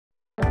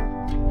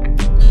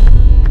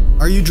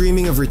Are you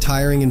dreaming of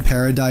retiring in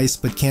paradise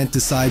but can't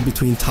decide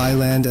between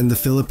Thailand and the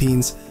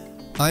Philippines?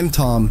 I'm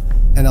Thom,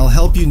 and I'll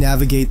help you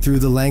navigate through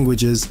the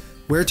languages,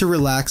 where to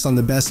relax on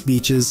the best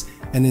beaches,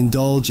 and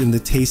indulge in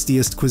the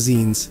tastiest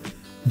cuisines.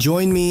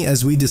 Join me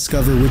as we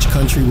discover which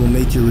country will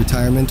make your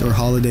retirement or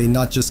holiday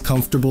not just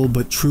comfortable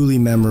but truly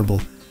memorable.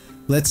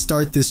 Let's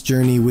start this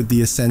journey with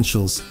the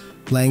essentials: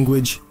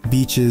 language,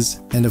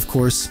 beaches, and of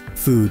course,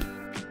 food.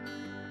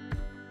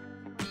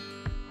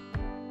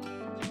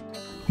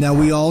 Now,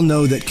 we all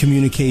know that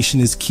communication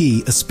is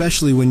key,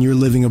 especially when you're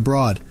living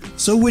abroad.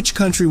 So which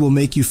country will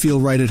make you feel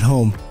right at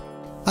home?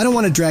 I don't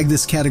want to drag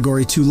this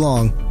category too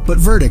long, but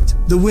verdict: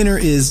 the winner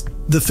is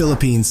the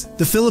Philippines.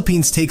 The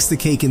Philippines takes the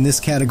cake in this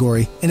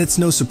category, and it's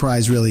no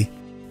surprise really.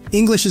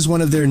 English is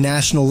one of their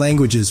national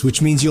languages,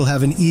 which means you'll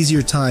have an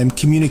easier time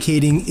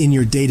communicating in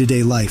your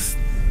day-to-day life.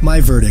 My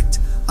verdict: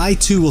 I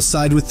too will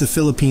side with the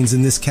Philippines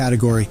in this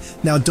category.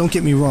 Now, don't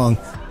get me wrong,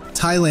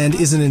 Thailand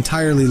isn't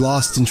entirely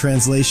lost in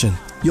translation.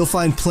 You'll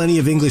find plenty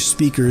of English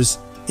speakers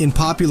in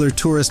popular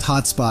tourist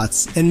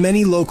hotspots, and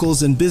many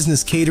locals and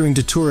business catering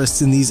to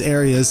tourists in these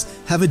areas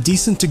have a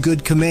decent to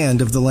good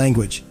command of the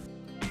language.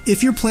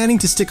 If you're planning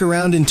to stick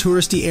around in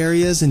touristy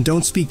areas and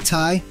don't speak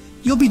Thai,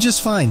 you'll be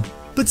just fine.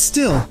 But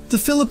still, the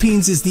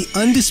Philippines is the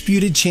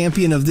undisputed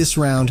champion of this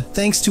round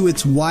thanks to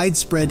its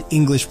widespread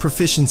English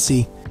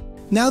proficiency.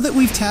 Now that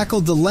we've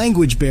tackled the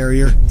language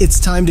barrier,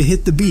 it's time to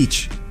hit the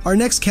beach. Our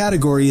next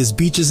category is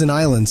beaches and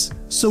islands.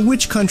 So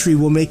which country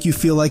will make you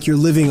feel like you're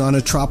living on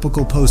a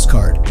tropical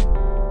postcard?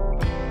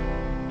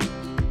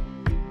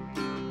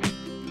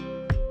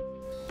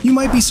 You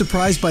might be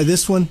surprised by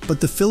this one,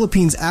 but the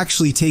Philippines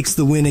actually takes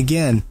the win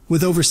again.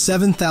 With over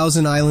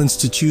 7,000 islands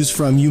to choose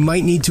from, you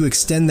might need to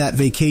extend that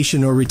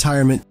vacation or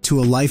retirement to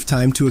a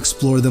lifetime to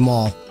explore them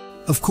all.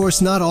 Of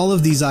course, not all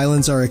of these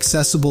islands are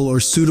accessible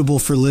or suitable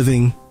for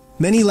living.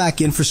 Many lack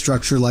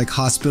infrastructure like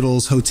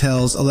hospitals,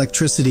 hotels,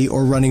 electricity,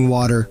 or running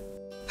water.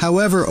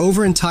 However,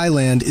 over in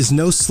Thailand is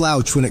no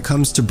slouch when it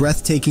comes to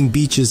breathtaking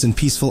beaches and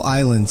peaceful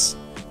islands.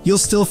 You'll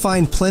still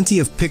find plenty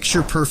of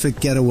picture-perfect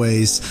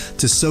getaways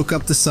to soak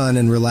up the sun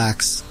and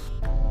relax.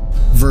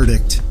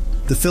 Verdict: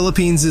 the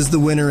Philippines is the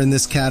winner in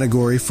this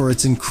category for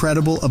its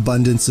incredible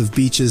abundance of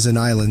beaches and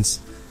islands.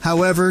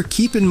 However,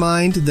 keep in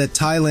mind that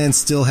Thailand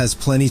still has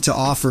plenty to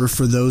offer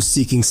for those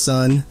seeking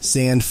sun,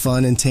 sand,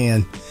 fun, and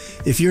tan.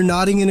 If you're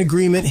nodding in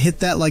agreement, hit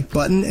that like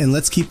button and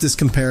let's keep this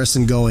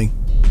comparison going.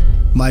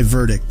 My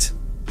verdict: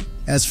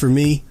 as for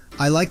me,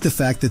 I like the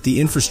fact that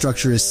the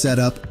infrastructure is set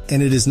up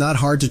and it is not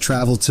hard to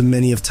travel to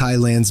many of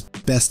Thailand's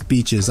best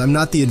beaches. I'm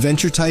not the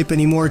adventure type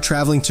anymore.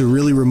 Traveling to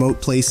really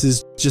remote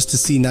places just to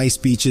see nice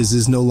beaches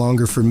is no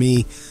longer for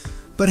me.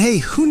 But hey,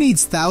 who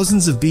needs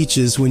thousands of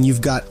beaches when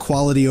you've got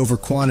quality over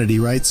quantity,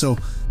 right? So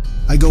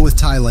I go with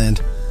Thailand.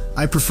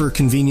 I prefer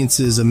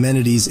conveniences,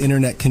 amenities,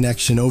 internet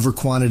connection over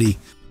quantity.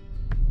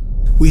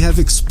 We have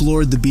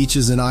explored the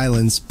beaches and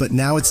islands, but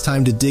now it's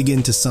time to dig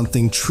into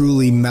something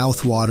truly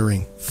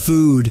mouth-watering: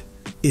 food.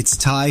 It's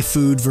Thai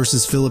food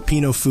versus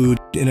Filipino food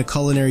in a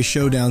culinary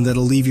showdown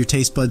that'll leave your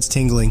taste buds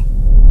tingling.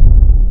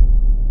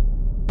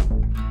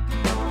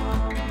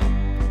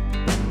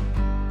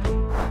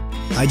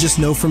 I just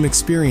know from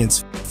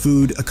experience,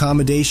 food,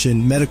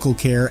 accommodation, medical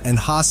care, and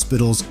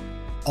hospitals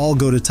all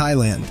go to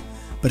Thailand.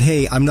 But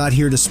hey, I'm not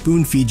here to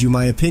spoon-feed you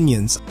my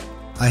opinions.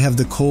 I have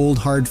the cold,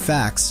 hard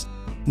facts.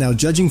 Now,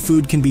 judging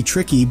food can be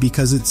tricky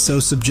because it's so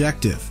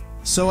subjective.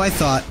 So I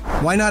thought,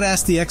 why not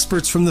ask the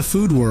experts from the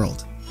food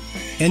world?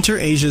 Enter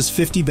Asia's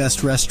 50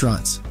 Best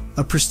Restaurants,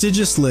 a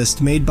prestigious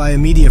list made by a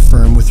media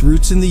firm with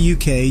roots in the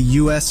UK,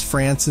 US,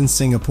 France, and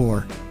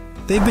Singapore.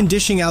 They've been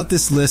dishing out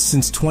this list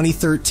since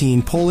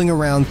 2013, polling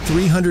around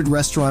 300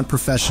 restaurant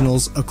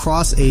professionals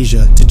across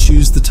Asia to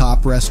choose the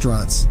top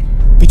restaurants.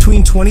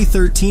 Between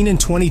 2013 and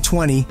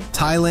 2020,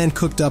 Thailand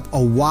cooked up a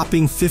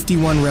whopping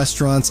 51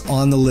 restaurants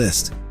on the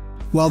list,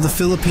 while the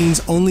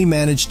Philippines only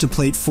managed to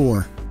plate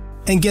 4.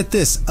 And get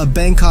this, a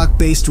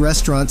Bangkok-based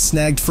restaurant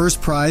snagged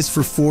first prize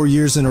for 4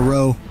 years in a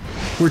row.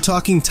 We're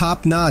talking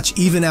top-notch,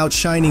 even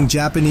outshining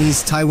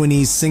Japanese,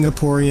 Taiwanese,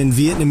 Singaporean,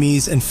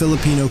 Vietnamese, and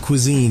Filipino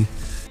cuisine.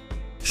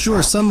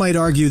 Sure, some might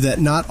argue that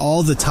not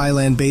all the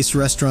Thailand-based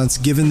restaurants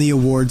given the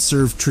award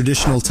serve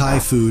traditional Thai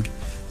food.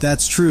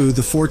 That's true,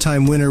 the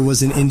 4-time winner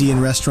was an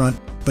Indian restaurant,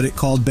 but it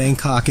called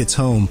Bangkok its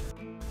home.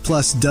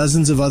 Plus,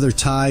 dozens of other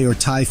Thai or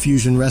Thai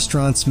fusion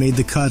restaurants made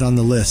the cut on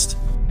the list.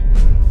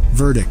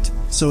 Verdict: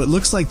 so it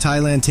looks like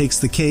Thailand takes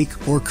the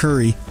cake, or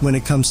curry, when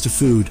it comes to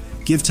food.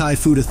 Give Thai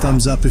food a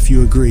thumbs up if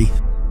you agree.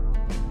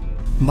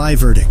 My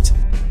verdict: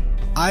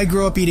 I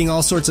grew up eating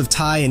all sorts of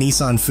Thai and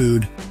Isan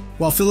food,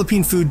 while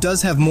Philippine food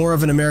does have more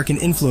of an American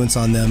influence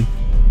on them.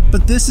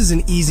 But this is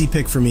an easy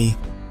pick for me: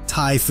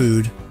 Thai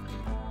food.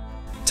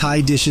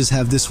 Thai dishes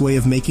have this way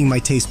of making my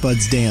taste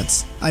buds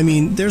dance. I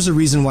mean, there's a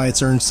reason why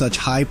it's earned such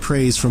high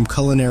praise from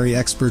culinary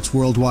experts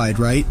worldwide,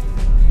 right?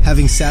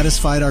 Having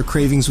satisfied our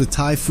cravings with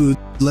Thai food,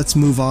 let's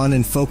move on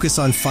and focus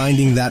on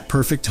finding that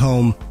perfect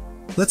home.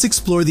 Let's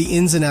explore the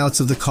ins and outs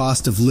of the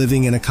cost of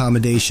living and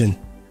accommodation.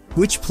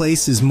 Which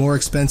place is more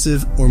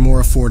expensive or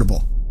more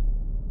affordable?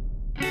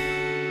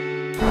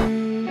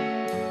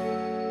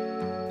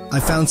 I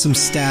found some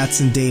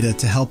stats and data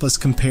to help us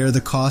compare the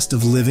cost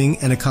of living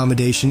and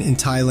accommodation in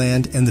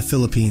Thailand and the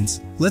Philippines.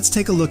 Let's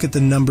take a look at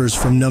the numbers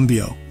from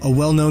Numbeo, a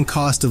well-known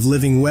cost of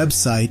living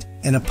website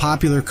and a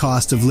popular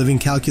cost of living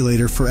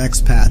calculator for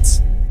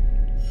expats.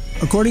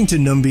 According to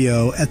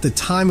Numbeo, at the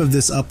time of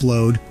this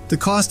upload, the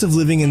cost of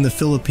living in the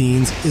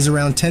Philippines is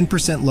around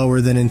 10%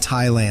 lower than in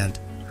Thailand.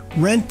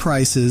 Rent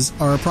prices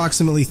are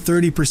approximately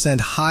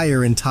 30%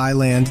 higher in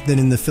Thailand than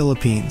in the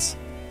Philippines.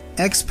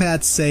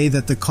 Expats say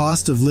that the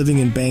cost of living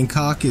in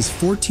Bangkok is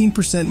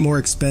 14% more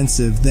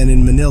expensive than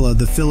in Manila,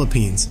 the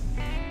Philippines.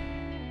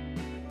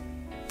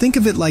 Think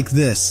of it like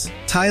this.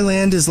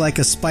 Thailand is like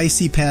a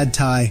spicy pad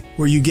thai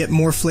where you get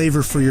more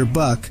flavor for your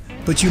buck,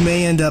 but you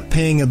may end up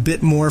paying a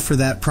bit more for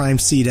that prime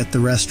seat at the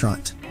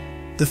restaurant.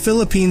 The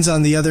Philippines,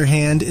 on the other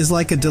hand, is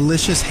like a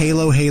delicious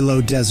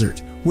halo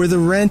desert, where the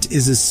rent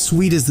is as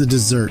sweet as the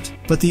dessert,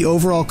 but the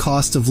overall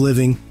cost of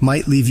living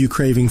might leave you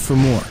craving for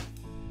more.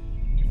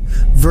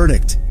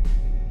 Verdict.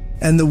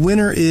 And the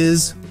winner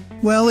is,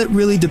 well, it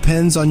really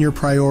depends on your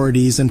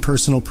priorities and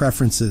personal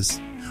preferences.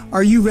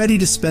 Are you ready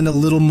to spend a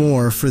little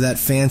more for that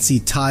fancy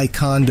Thai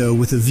condo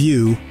with a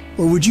view,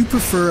 or would you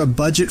prefer a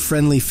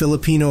budget-friendly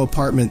Filipino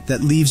apartment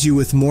that leaves you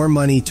with more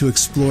money to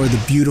explore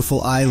the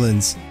beautiful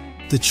islands?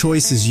 The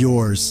choice is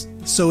yours,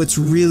 so it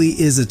really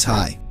is a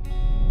tie.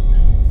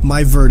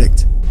 My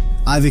verdict.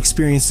 I've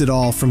experienced it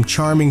all, from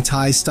charming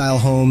Thai-style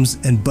homes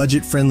and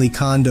budget-friendly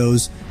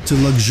condos to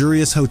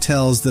luxurious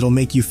hotels that'll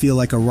make you feel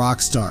like a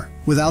rock star,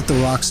 without the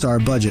rock star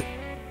budget.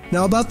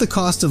 Now about the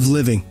cost of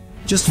living.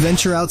 Just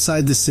venture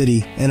outside the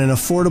city and an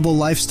affordable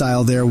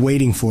lifestyle there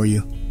waiting for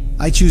you.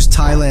 I choose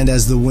Thailand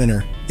as the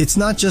winner. It's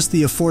not just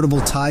the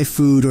affordable Thai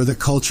food or the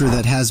culture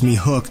that has me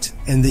hooked,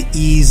 and the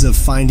ease of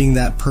finding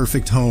that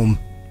perfect home.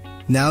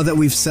 Now that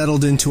we've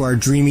settled into our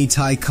dreamy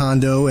Thai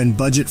condo and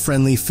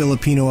budget-friendly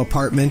Filipino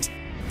apartment,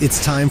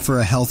 it's time for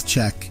a health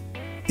check.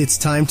 It's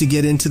time to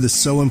get into the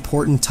so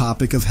important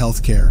topic of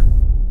healthcare.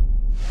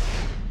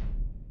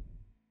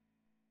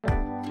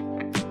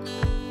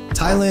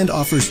 Thailand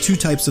offers two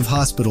types of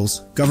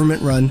hospitals: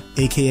 government-run,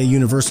 aka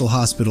universal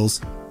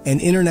hospitals,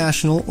 and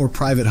international or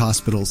private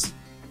hospitals.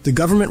 The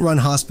government-run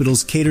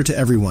hospitals cater to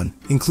everyone,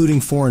 including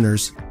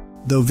foreigners,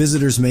 though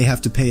visitors may have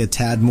to pay a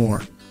tad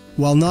more.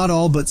 While not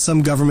all but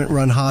some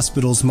government-run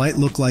hospitals might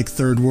look like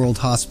third-world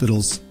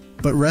hospitals,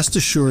 but rest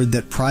assured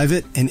that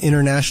private and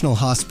international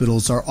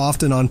hospitals are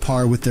often on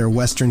par with their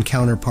Western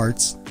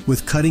counterparts,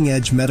 with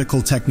cutting-edge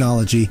medical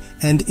technology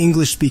and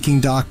English-speaking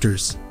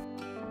doctors.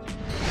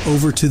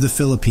 Over to the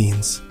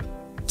Philippines.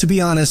 To be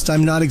honest,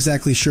 I'm not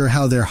exactly sure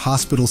how their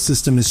hospital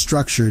system is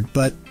structured,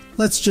 but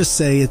let's just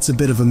say it's a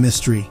bit of a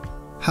mystery.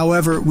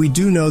 However, we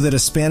do know that a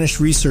Spanish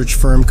research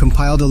firm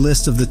compiled a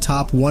list of the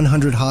top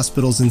 100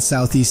 hospitals in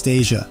Southeast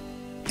Asia,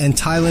 and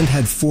Thailand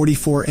had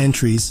 44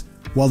 entries,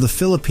 while the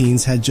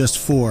Philippines had just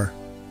 4.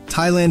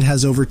 Thailand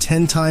has over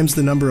 10 times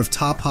the number of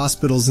top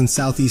hospitals in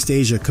Southeast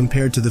Asia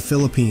compared to the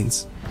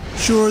Philippines.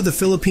 Sure, the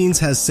Philippines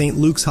has St.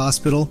 Luke's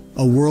Hospital,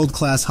 a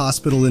world-class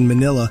hospital in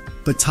Manila,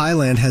 but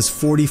Thailand has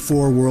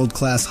 44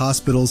 world-class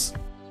hospitals.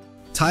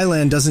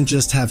 Thailand doesn't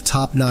just have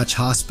top-notch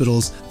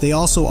hospitals, they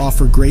also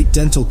offer great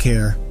dental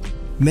care.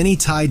 Many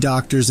Thai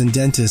doctors and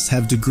dentists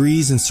have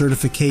degrees and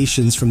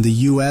certifications from the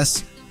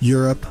US,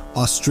 Europe,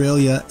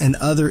 Australia, and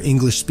other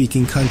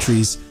English-speaking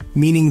countries,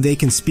 meaning they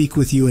can speak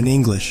with you in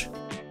English.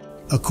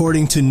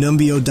 According to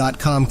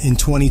Numbeo.com in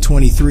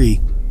 2023,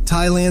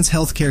 Thailand's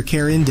Healthcare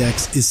Care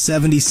Index is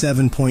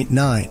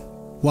 77.9,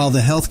 while the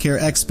Healthcare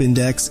Exp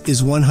Index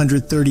is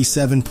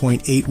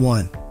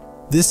 137.81.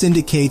 This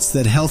indicates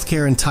that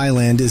healthcare in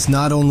Thailand is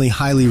not only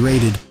highly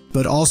rated,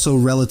 but also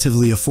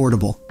relatively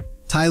affordable.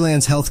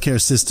 Thailand's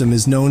healthcare system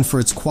is known for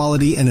its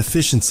quality and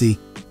efficiency,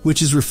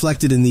 which is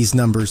reflected in these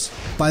numbers.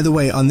 By the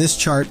way, on this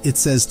chart, it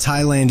says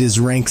Thailand is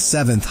ranked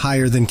 7th,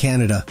 higher than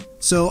Canada.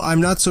 So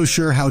I'm not so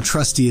sure how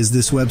trusty is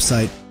this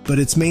website, but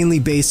it's mainly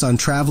based on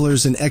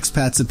travelers and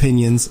expats'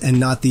 opinions and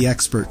not the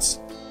experts.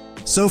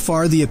 So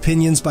far, the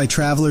opinions by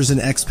travelers and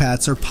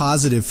expats are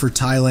positive for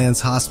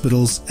Thailand's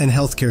hospitals and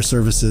healthcare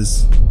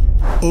services.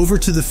 Over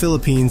to the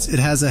Philippines, it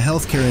has a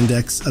healthcare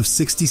index of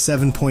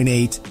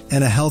 67.8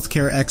 and a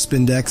healthcare exp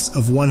index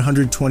of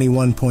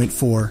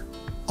 121.4.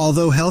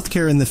 Although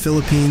healthcare in the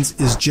Philippines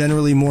is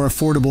generally more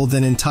affordable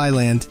than in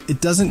Thailand, it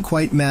doesn't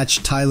quite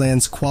match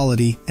Thailand's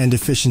quality and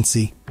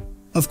efficiency.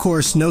 Of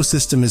course, no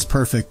system is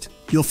perfect.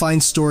 You'll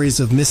find stories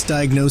of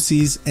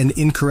misdiagnoses and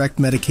incorrect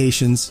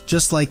medications,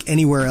 just like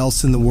anywhere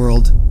else in the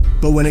world.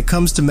 But when it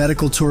comes to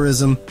medical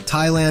tourism,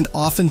 Thailand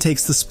often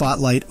takes the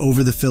spotlight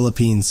over the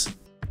Philippines.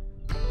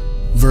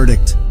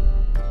 Verdict.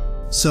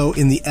 So,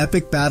 in the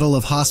epic battle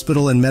of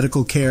hospital and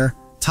medical care,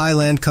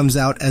 Thailand comes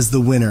out as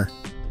the winner.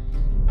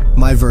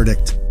 My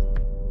verdict.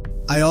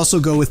 I also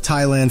go with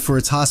Thailand for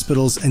its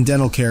hospitals and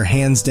dental care,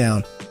 hands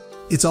down.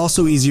 It's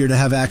also easier to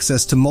have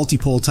access to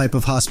multiple type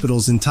of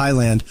hospitals in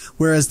Thailand,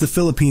 whereas the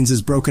Philippines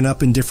is broken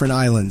up in different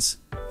islands,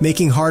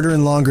 making harder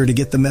and longer to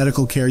get the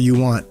medical care you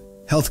want.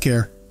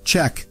 Healthcare,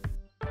 check.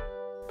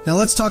 Now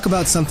let's talk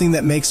about something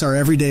that makes our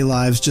everyday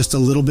lives just a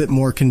little bit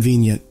more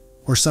convenient,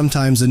 or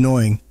sometimes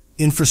annoying: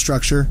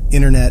 infrastructure,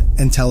 internet,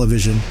 and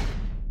television.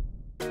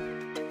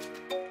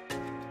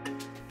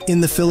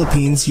 In the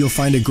Philippines, you'll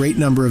find a great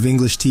number of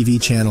English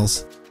TV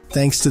channels,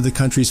 thanks to the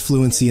country's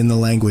fluency in the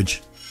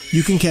language.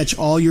 You can catch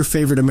all your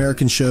favorite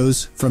American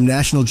shows, from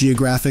National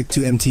Geographic to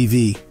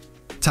MTV.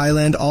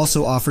 Thailand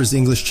also offers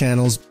English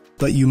channels,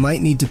 but you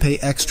might need to pay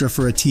extra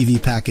for a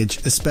TV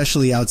package,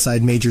 especially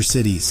outside major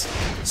cities.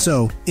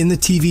 So, in the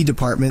TV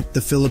department,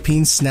 the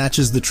Philippines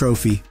snatches the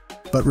trophy.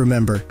 But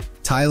remember,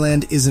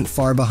 Thailand isn't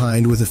far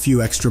behind with a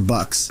few extra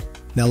bucks.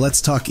 Now let's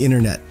talk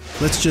internet.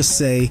 Let's just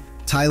say,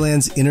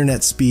 Thailand's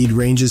internet speed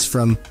ranges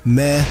from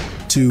meh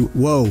to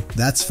whoa,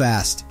 that's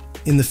fast.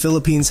 In the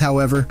Philippines,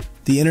 however,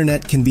 the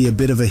internet can be a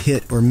bit of a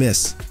hit or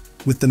miss,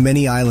 with the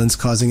many islands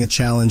causing a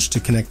challenge to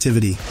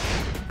connectivity.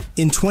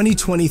 In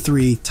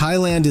 2023,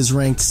 Thailand is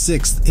ranked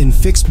 6th in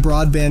fixed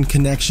broadband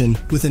connection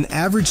with an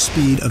average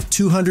speed of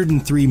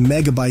 203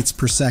 megabytes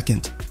per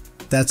second.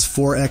 That's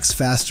 4x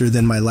faster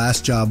than my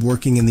last job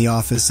working in the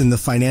office in the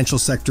financial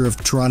sector of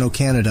Toronto,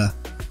 Canada.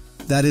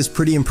 That is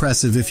pretty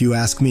impressive if you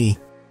ask me.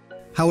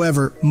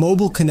 However,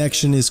 mobile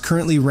connection is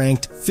currently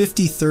ranked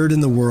 53rd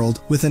in the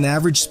world with an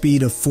average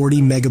speed of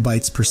 40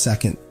 megabytes per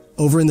second.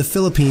 Over in the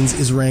Philippines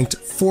is ranked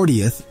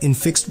 40th in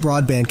fixed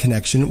broadband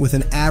connection with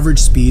an average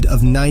speed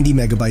of 90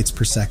 megabytes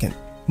per second.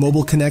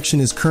 Mobile connection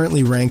is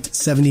currently ranked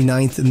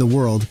 79th in the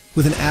world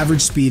with an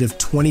average speed of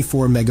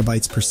 24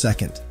 megabytes per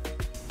second.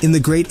 In the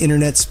great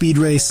internet speed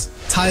race,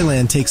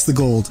 Thailand takes the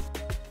gold.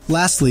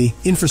 Lastly,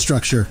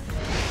 infrastructure.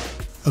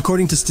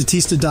 According to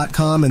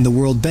Statista.com and the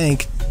World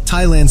Bank,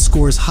 Thailand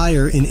scores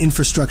higher in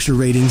infrastructure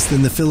ratings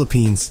than the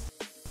Philippines.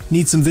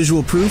 Need some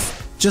visual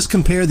proof? Just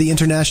compare the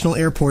international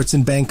airports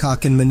in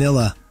Bangkok and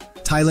Manila.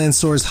 Thailand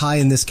soars high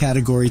in this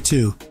category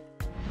too.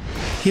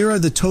 Here are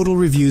the total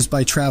reviews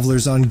by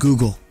travelers on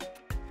Google.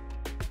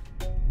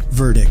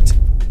 Verdict.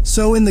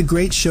 So in the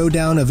great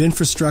showdown of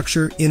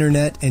infrastructure,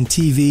 internet, and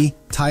TV,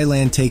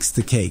 Thailand takes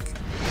the cake.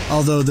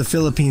 Although the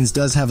Philippines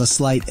does have a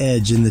slight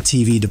edge in the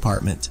TV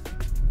department.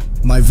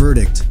 My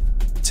verdict.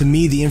 To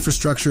me, the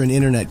infrastructure and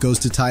internet goes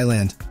to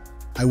Thailand.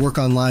 I work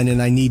online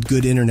and I need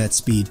good internet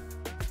speed.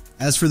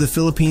 As for the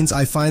Philippines,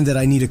 I find that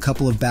I need a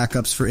couple of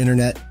backups for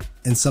internet,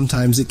 and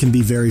sometimes it can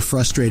be very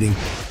frustrating.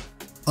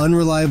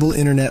 Unreliable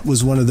internet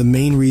was one of the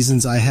main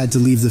reasons I had to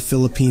leave the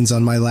Philippines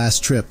on my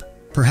last trip.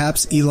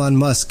 Perhaps Elon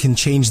Musk can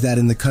change that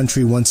in the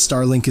country once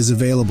Starlink is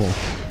available.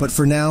 But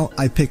for now,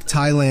 I pick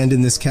Thailand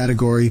in this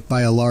category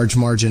by a large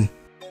margin.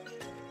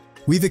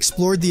 We've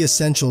explored the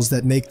essentials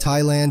that make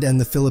Thailand and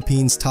the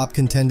Philippines top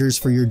contenders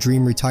for your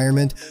dream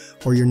retirement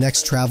or your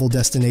next travel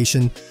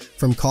destination,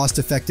 from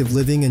cost-effective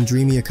living and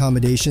dreamy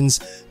accommodations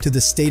to the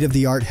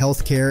state-of-the-art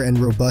healthcare and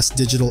robust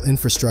digital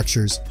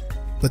infrastructures.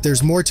 But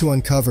there's more to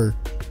uncover.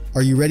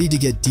 Are you ready to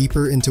get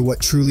deeper into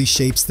what truly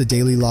shapes the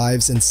daily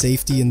lives and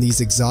safety in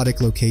these exotic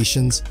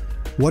locations?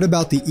 What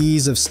about the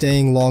ease of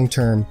staying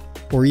long-term,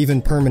 or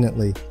even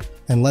permanently?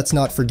 And let's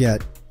not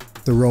forget,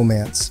 the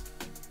romance.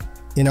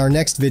 In our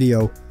next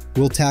video,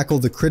 we'll tackle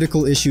the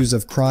critical issues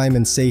of crime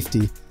and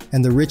safety,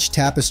 and the rich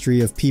tapestry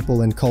of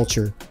people and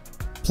culture.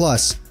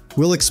 Plus,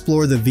 we'll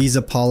explore the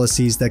visa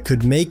policies that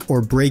could make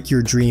or break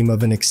your dream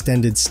of an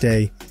extended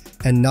stay,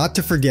 and not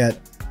to forget,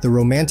 the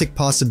romantic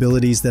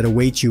possibilities that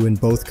await you in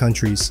both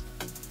countries.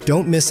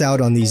 Don't miss out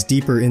on these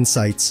deeper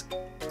insights.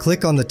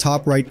 Click on the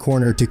top right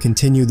corner to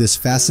continue this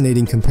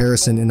fascinating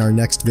comparison in our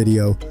next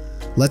video.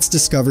 Let's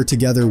discover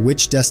together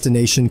which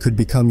destination could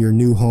become your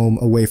new home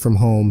away from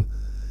home.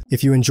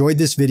 If you enjoyed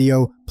this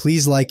video,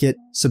 please like it,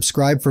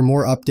 subscribe for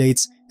more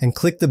updates, and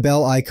click the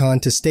bell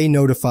icon to stay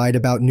notified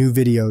about new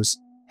videos.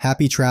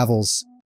 Happy travels!